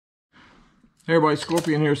Hey everybody,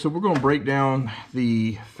 Scorpion here. So we're going to break down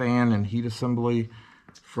the fan and heat assembly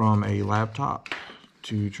from a laptop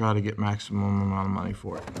to try to get maximum amount of money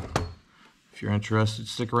for it. If you're interested,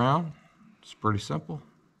 stick around. It's pretty simple.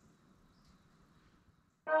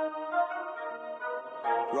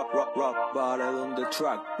 Rock bottom on the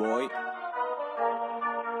track, boy.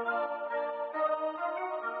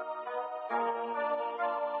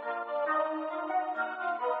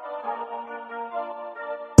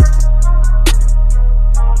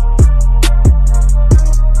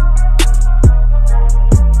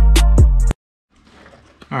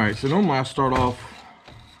 Alright, so normally I start off,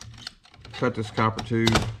 cut this copper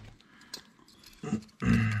tube.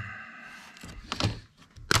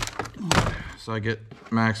 So I get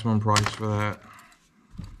maximum price for that.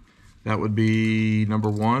 That would be number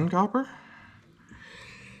 1 copper.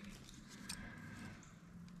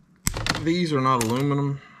 These are not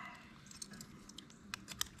aluminum,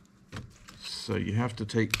 so you have to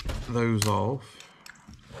take those off.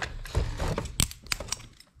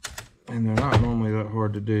 And they're not normally that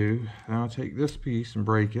hard to do. Now I'll take this piece and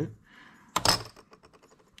break it.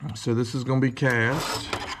 So this is going to be cast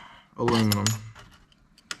aluminum.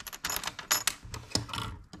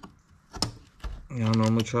 I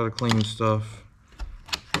normally try to clean stuff.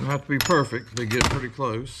 Doesn't have to be perfect, they get pretty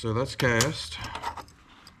close. So that's cast.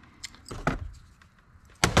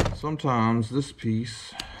 Sometimes this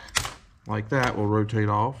piece, like that, will rotate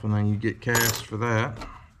off, and then you get cast for that.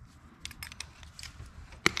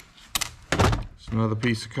 It's another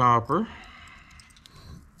piece of copper.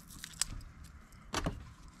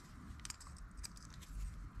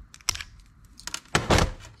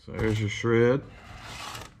 So there's your shred.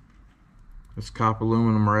 It's copper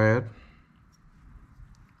aluminum rad.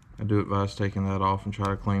 I do advise taking that off and try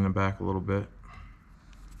to clean the back a little bit.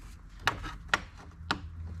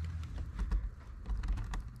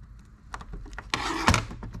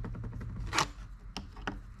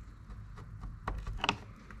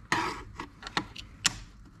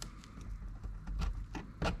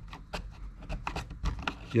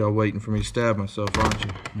 Y'all waiting for me to stab myself, aren't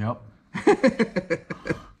you? Yep.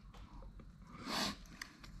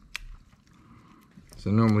 So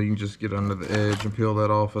normally you can just get under the edge and peel that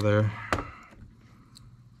off of there.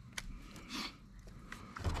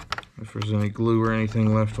 If there's any glue or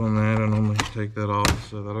anything left on that, I normally take that off.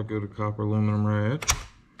 So that'll go to copper aluminum rad.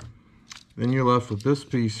 Then you're left with this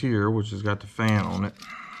piece here, which has got the fan on it.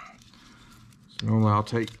 So normally I'll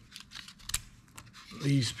take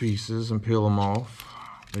these pieces and peel them off.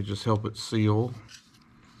 They just help it seal.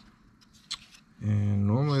 And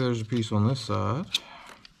normally there's a piece on this side.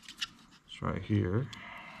 It's right here.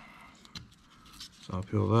 So I'll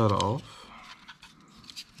peel that off.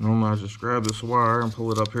 Normally I just grab this wire and pull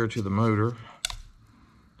it up here to the motor.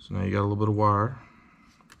 So now you got a little bit of wire.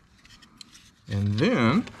 And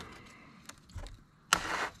then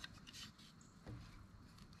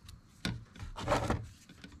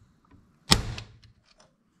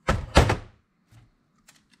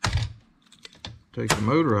take the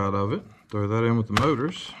motor out of it, throw that in with the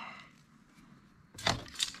motors.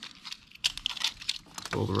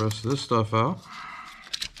 Pull the rest of this stuff out.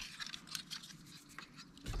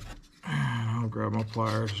 And I'll grab my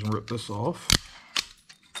pliers and rip this off.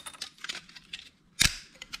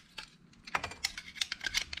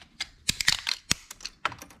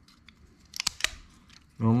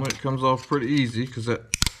 Normally it comes off pretty easy because that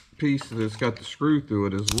piece that's got the screw through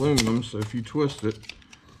it is aluminum, so if you twist it,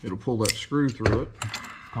 it'll pull that screw through it.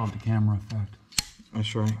 Called the camera effect.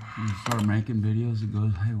 That's right. When you start making videos, it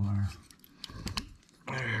goes haywire.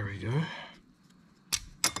 There we go.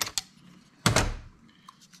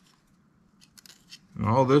 And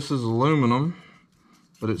all this is aluminum,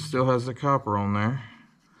 but it still has the copper on there.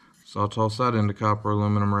 So I'll toss that into copper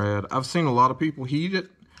aluminum rad. I've seen a lot of people heat it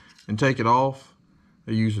and take it off.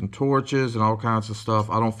 They're using torches and all kinds of stuff.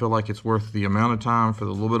 I don't feel like it's worth the amount of time for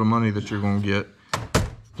the little bit of money that you're going to get.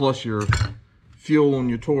 Plus your fuel on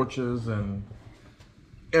your torches and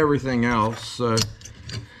everything else. So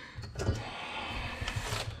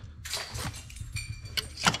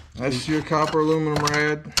that's your copper aluminum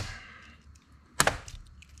rad.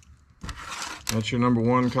 That's your number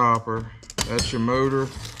 1 copper. That's your motor.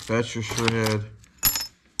 That's your shred.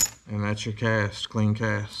 And that's your cast, clean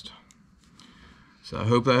cast. So I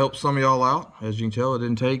hope that helps some of y'all out. As you can tell, it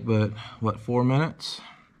didn't take but, what, 4 minutes?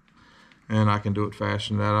 And I can do it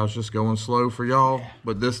faster than that. I was just going slow for y'all.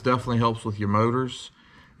 But this definitely helps with your motors.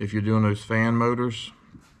 If you're doing those fan motors.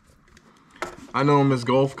 I know him as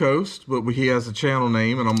Gulf Coast, but he has a channel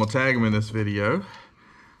name, and I'm going to tag him in this video.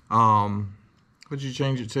 What'd you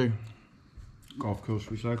change it to? Gulf Coast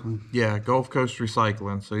Recycling. Yeah, Gulf Coast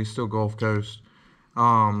Recycling. So he's still Gulf Coast.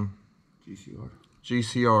 GCR.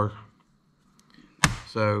 GCR.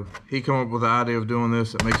 So he came up with the idea of doing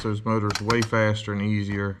this. It makes those motors way faster and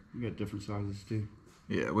easier. We got different sizes too.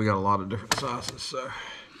 Yeah, we got a lot of different sizes. So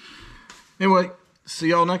anyway, see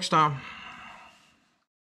y'all next time.